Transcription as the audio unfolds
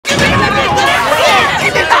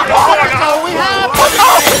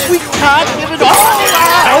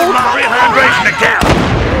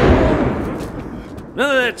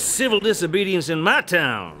civil disobedience in my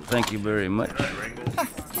town. Thank you very much.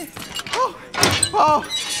 Oh,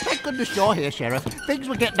 thank goodness you're here, Sheriff. Things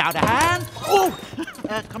were getting out of hand. Oh,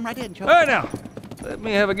 come right in, Joe. All right, now, let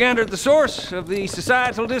me have a gander at the source of the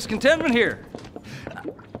societal discontentment here.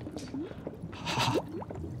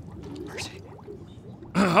 Mercy.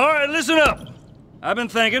 All right, listen up. I've been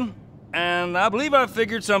thinking, and I believe I've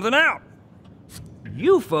figured something out.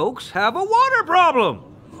 You folks have a water problem.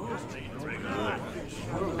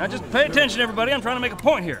 Now just pay attention, everybody. I'm trying to make a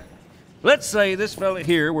point here. Let's say this fella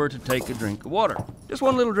here were to take a drink of water. Just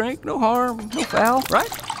one little drink, no harm, no foul, right?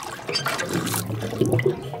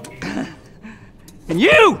 And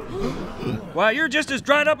you! Why, you're just as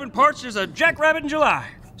dried up and parched as a jackrabbit in July.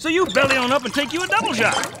 So you belly on up and take you a double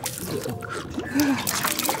shot.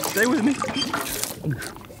 Stay with me.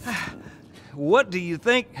 What do you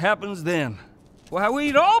think happens then? Why,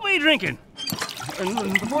 we'd all be drinking.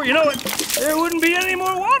 And before you know it, there wouldn't be any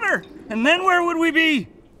more water. And then where would we be?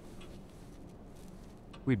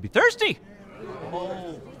 We'd be thirsty.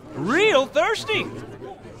 Real thirsty.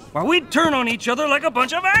 Why, we'd turn on each other like a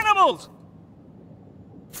bunch of animals.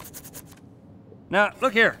 Now,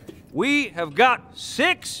 look here. We have got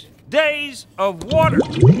 6 days of water.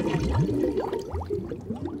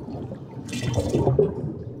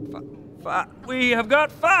 We have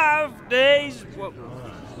got 5 days. Well,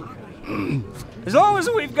 as long as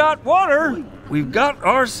we've got water, we've got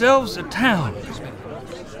ourselves a town.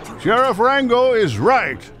 Sheriff Rango is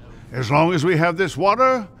right. As long as we have this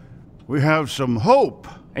water, we have some hope.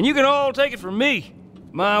 And you can all take it from me.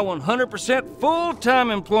 My 100% full-time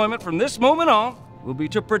employment from this moment on will be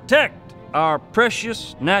to protect our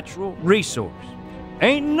precious natural resource.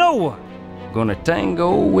 Ain't no one gonna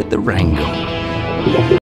tango with the Rango.